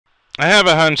I have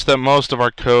a hunch that most of our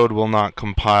code will not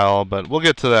compile, but we'll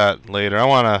get to that later. I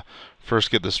want to first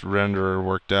get this renderer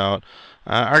worked out.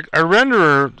 Our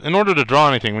renderer, in order to draw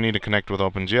anything, we need to connect with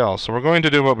OpenGL. So we're going to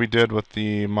do what we did with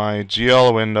the my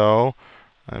GL window.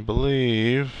 I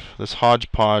believe this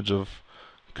hodgepodge of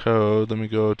code. Let me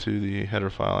go to the header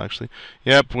file, actually.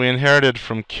 Yep, we inherited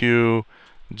from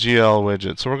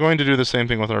QGLWidget. So we're going to do the same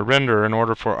thing with our renderer. In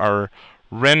order for our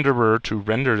renderer to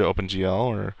render to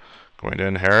OpenGL, we're going to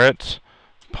inherit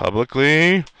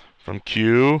publicly from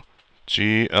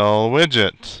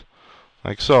QGLWidget.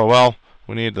 Like so. Well,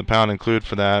 we need the pound include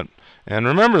for that. And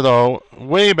remember though,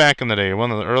 way back in the day, one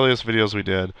of the earliest videos we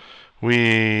did,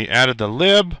 we added the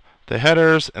lib, the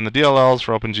headers, and the DLLs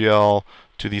for OpenGL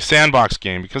to the sandbox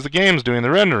game because the game's doing the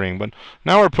rendering. But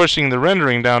now we're pushing the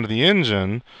rendering down to the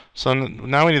engine, so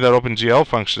now we need that OpenGL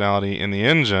functionality in the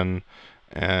engine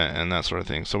and that sort of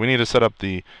thing. So we need to set up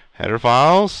the header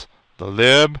files, the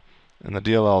lib, and the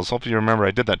DLLs. Hopefully you remember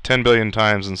I did that 10 billion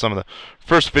times, and some of the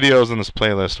first videos in this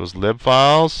playlist was lib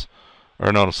files,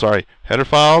 or no, sorry, header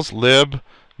files, lib,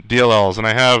 DLLs. And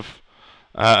I have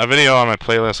a video on my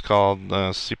playlist called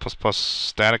C++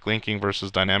 static linking versus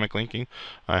dynamic linking.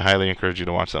 I highly encourage you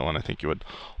to watch that one. I think you would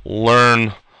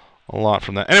learn a lot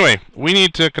from that. Anyway, we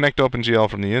need to connect to OpenGL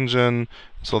from the engine.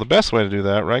 So the best way to do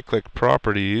that, right-click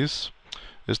Properties,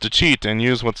 is to cheat and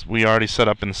use what we already set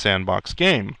up in the sandbox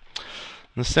game.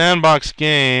 The sandbox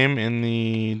game, in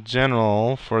the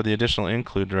general, for the additional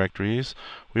include directories,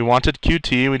 we wanted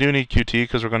Qt. We do need Qt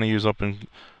because we're going to use OpenGL,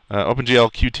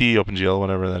 Qt OpenGL,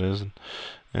 whatever that is.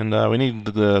 And we need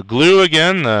the glue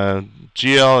again, the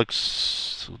GL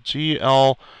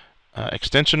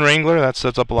extension wrangler. That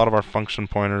sets up a lot of our function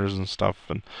pointers and stuff,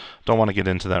 and don't want to get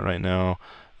into that right now.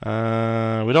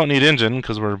 We don't need engine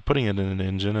because we're putting it in an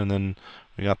engine, and then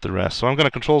we got the rest. So I'm going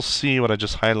to Control C what I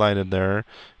just highlighted there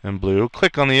in blue.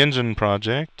 Click on the engine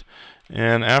project,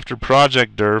 and after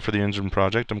project dir for the engine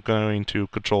project, I'm going to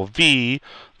Control V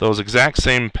those exact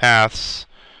same paths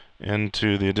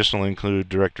into the additional include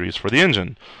directories for the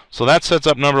engine. So that sets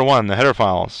up number one, the header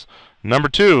files. Number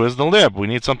two is the lib. We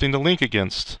need something to link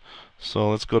against. So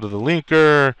let's go to the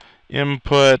linker,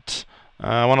 input.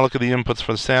 I want to look at the inputs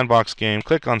for the sandbox game.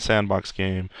 Click on sandbox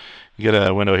game. You get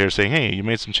a window here saying, hey, you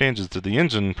made some changes to the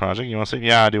engine project. You want to save?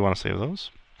 Yeah, I do want to save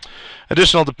those.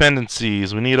 Additional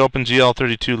dependencies. We need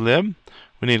OpenGL32 lib.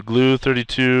 We need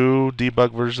glue32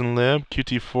 debug version lib,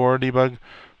 Qt4 debug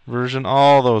version,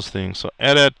 all those things. So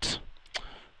edit.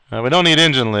 We don't need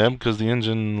engine lib because the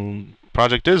engine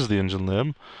project is the engine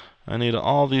lib. I need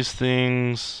all these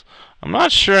things. I'm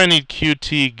not sure I need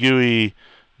Qt GUI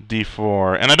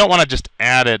D4, and I don't want to just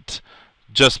add it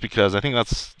just because. I think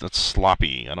that's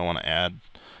sloppy. I don't want to add.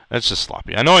 That's just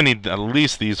sloppy. I know I need at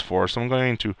least these four, so I'm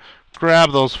going to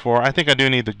grab those four. I think I do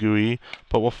need the GUI,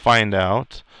 but we'll find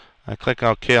out. I click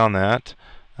OK on that.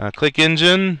 Click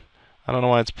engine. I don't know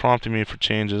why it's prompting me for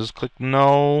changes. Click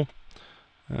no.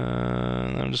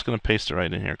 I'm just going to paste it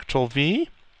right in here. Control V.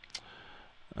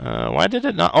 Why did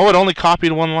it not? Oh, it only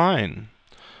copied one line.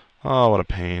 Oh, what a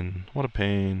pain. What a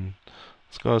pain.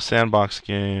 Let's go to sandbox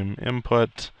game.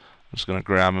 Input. I'm just going to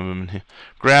grab them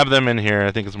in here.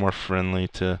 I think it's more friendly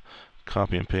to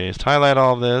copy and paste. Highlight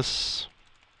all this.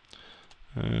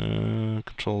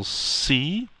 Control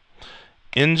C.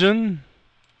 Engine.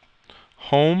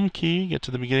 Home key. Get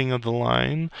to the beginning of the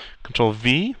line. Control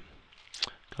V.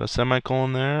 Got a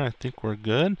semicolon there. I think we're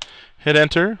good. Hit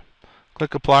enter.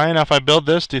 Click apply. Now if I build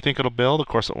this, do you think it'll build? Of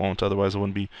course it won't, otherwise it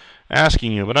wouldn't be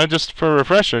asking you. But I just, for a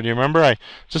refresher, do you remember? I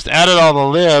just added all the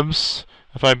libs.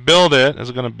 If I build it, is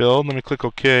it going to build? Let me click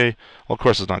OK. Well, of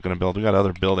course it's not going to build. We got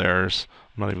other build errors.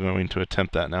 I'm not even going to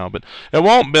attempt that now. But it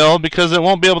won't build because it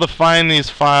won't be able to find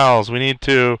these files. We need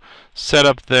to set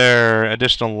up their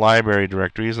additional library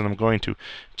directories. And I'm going to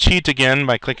cheat again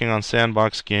by clicking on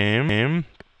Sandbox Game.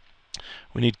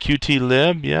 We need Qt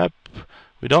lib. Yep.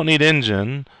 We don't need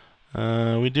engine.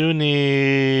 We do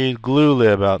need glue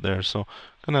lib out there. So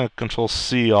I'm going to Control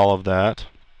C all of that.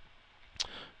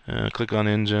 Click on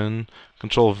engine.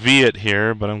 Control V it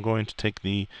here, but I'm going to take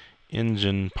the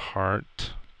engine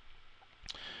part.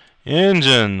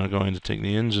 Engine. I'm going to take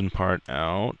the engine part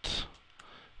out.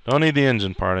 Don't need the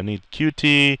engine part. I need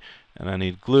Qt and I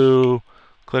need glue.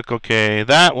 Click OK.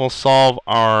 That will solve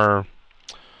our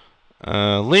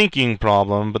linking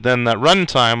problem, but then that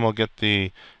runtime will get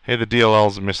the, hey, the DLL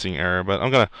is a missing error. But I'm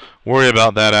going to worry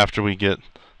about that after we get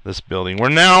this building. We're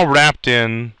now wrapped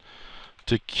in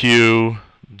to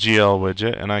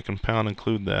QGLWidget, and I can pound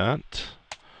include that.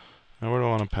 Now where do I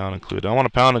want to pound include? I want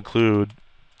to pound include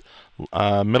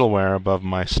middleware above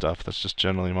my stuff. That's just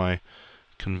generally my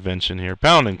convention here.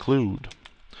 Pound include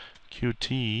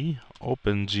Qt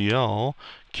OpenGL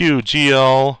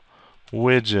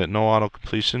QGLWidget. No auto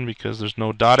completion because there's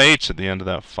no .h at the end of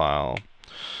that file.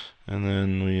 And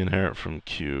then we inherit from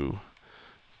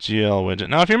QGLWidget.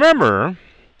 Now, if you remember,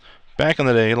 back in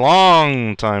the day,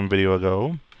 long time video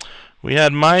ago, we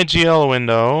had my GL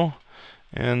window,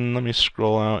 and let me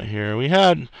scroll out here.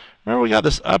 Remember we got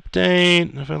this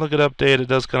update. If I look at update, it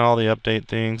does kind of all the update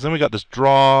things. Then we got this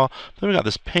draw. Then we got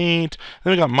this paint.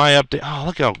 Then we got my update. Oh,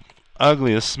 look how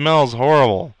ugly. This smells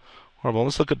horrible. Horrible.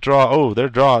 Let's look at draw. Oh, their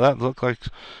draw. It looks like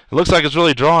it's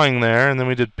really drawing there. And then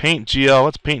we did paint GL.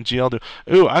 What's paint GL do?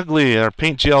 Ooh, ugly. Our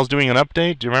paint GL is doing an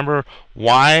update. Do you remember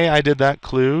why I did that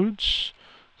kludge?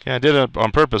 Okay, I did it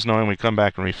on purpose, knowing we'd come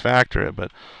back and refactor it,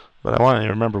 but I want to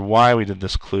remember why we did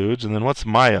this kludge. And then what's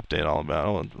my update all about?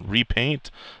 Oh, repaint.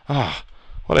 Ah,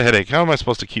 what a headache. How am I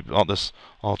supposed to keep all this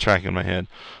track in my head?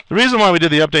 The reason why we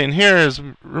did the update in here is,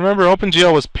 remember,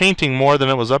 OpenGL was painting more than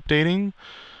it was updating.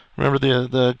 Remember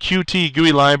the Qt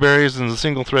GUI libraries and the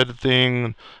single-threaded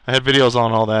thing. I had videos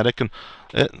on all that.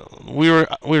 We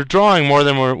were drawing more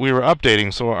than we were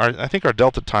updating, so I think our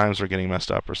delta times were getting messed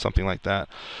up or something like that.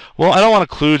 Well, I don't want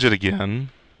to kludge it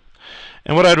again.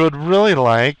 And what I would really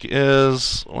like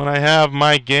is, when I have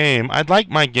my game, I'd like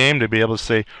my game to be able to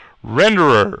say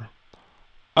renderer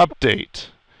update.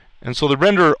 And so the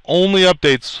renderer only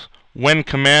updates when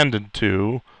commanded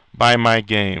to by my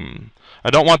game. I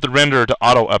don't want the renderer to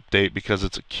auto-update because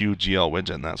it's a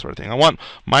QGLWidget and that sort of thing. I want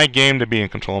my game to be in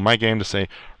control, my game to say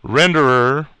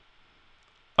renderer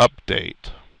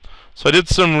update. So I did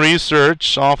some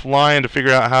research offline to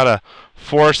figure out how to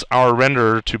force our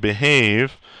renderer to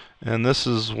behave, and this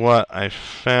is what I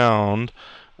found.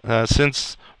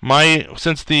 Since the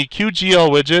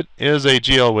QGLWidget is a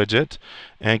GL widget,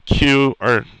 and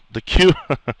the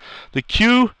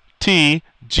Qt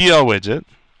GLWidget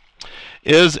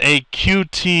is a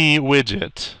Qt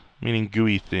widget, meaning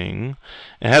GUI thing.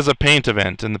 It has a paint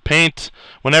event, and the paint,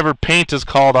 whenever paint is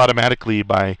called automatically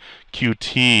by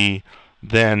Qt,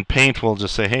 then paint will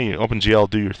just say, hey, OpenGL,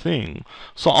 do your thing.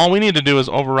 So all we need to do is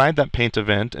override that paint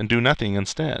event and do nothing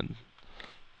instead.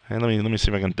 And let me see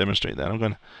if I can demonstrate that. I'm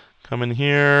going to come in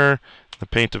here. The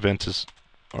paint event is,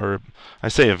 or I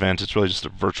say event, it's really just a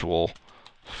virtual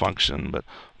function, but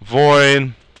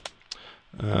void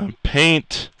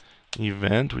paint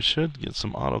event. We should get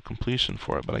some auto completion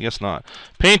for it, but I guess not.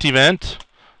 Paint event.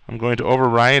 I'm going to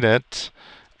override it,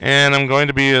 and I'm going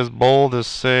to be as bold as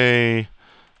say,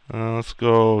 let's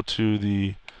go to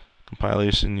the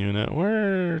compilation unit.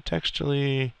 Where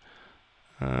textually?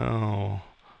 Oh,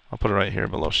 I'll put it right here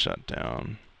below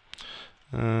shutdown.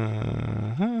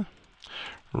 Renderer.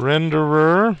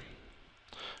 I'm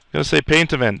going to say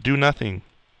paint event. Do nothing.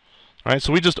 All right,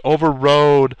 so we just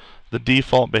overrode the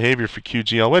default behavior for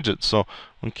QGLWidget. So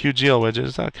when QGLWidget,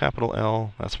 is that a capital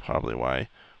L? That's probably why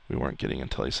we weren't getting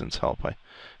IntelliSense help. I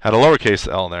had a lowercase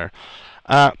l there.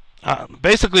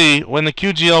 Basically, when the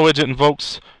QGLWidget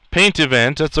invokes paint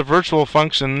event, it's a virtual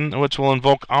function which will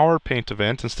invoke our paint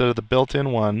event instead of the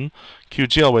built-in one,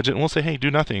 QGLWidget, and we'll say, hey, do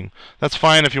nothing. That's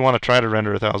fine if you want to try to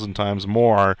render 1,000 times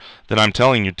more than I'm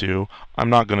telling you to. I'm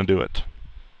not going to do it.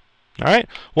 All right?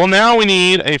 Well, now we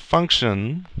need a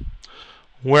function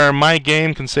where my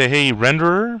game can say, hey,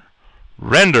 renderer,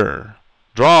 render,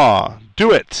 draw,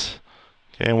 do it.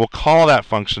 Okay, and we'll call that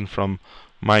function from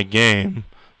my game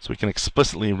so we can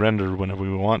explicitly render whenever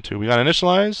we want to. We got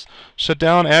initialize, shut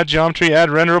down, add geometry,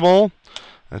 add renderable.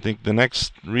 I think the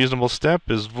next reasonable step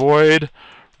is void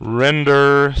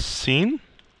render scene,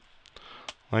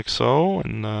 like so.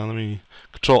 And let me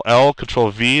Control L,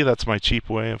 Control V. That's my cheap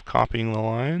way of copying the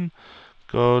line.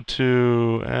 Go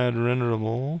to add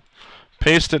renderable.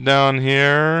 Paste it down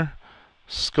here,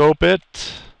 scope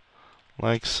it,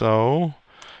 like so.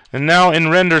 And now in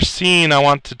render scene, I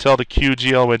want to tell the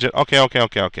QGLWidget,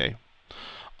 okay.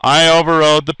 I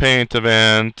overrode the paint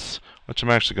event, which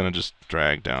I'm actually going to just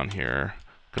drag down here.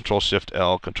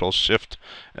 Control-Shift-L,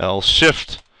 Control-Shift-L,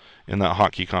 Shift in that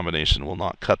hotkey combination will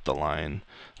not cut the line,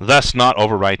 thus not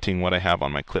overwriting what I have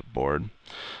on my clipboard.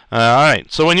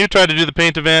 Alright, so when you try to do the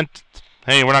paint event,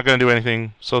 hey, we're not going to do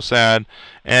anything. So sad.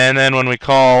 And then when we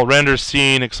call render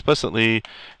scene explicitly,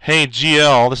 hey,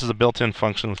 GL, this is a built-in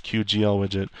function with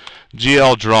QGLWidget,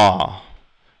 GL draw,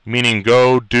 meaning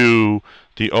go do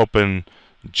the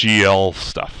OpenGL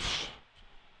stuff.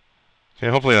 Okay,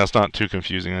 hopefully that's not too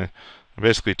confusing. I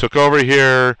basically took over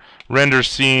here. Render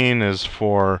scene is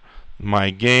for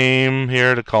my game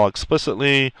here to call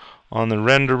explicitly on the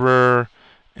renderer.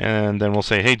 And then we'll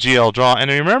say, hey, GL draw. And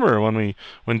remember, when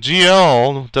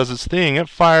GL does its thing, it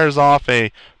fires off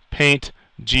a paint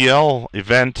GL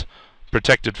event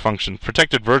protected function,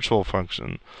 protected virtual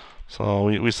function. So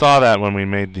we saw that when we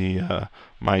made the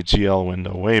MyGL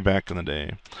window way back in the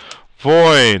day.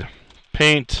 Void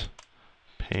paint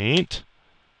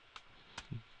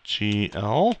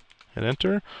GL. Hit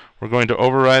enter. We're going to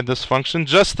override this function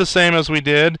just the same as we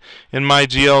did in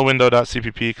MyGL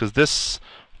window.cpp, because this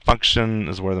function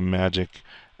is where the magic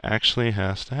actually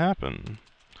has to happen.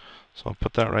 So I'll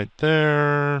put that right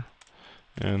there.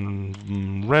 And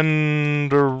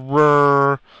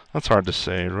renderer. That's hard to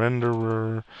say.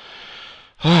 Renderer.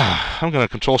 I'm going to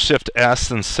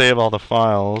Control-Shift-S and save all the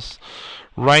files.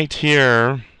 Right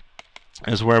here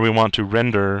is where we want to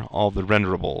render all the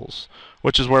renderables,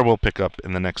 which is where we'll pick up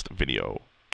in the next video.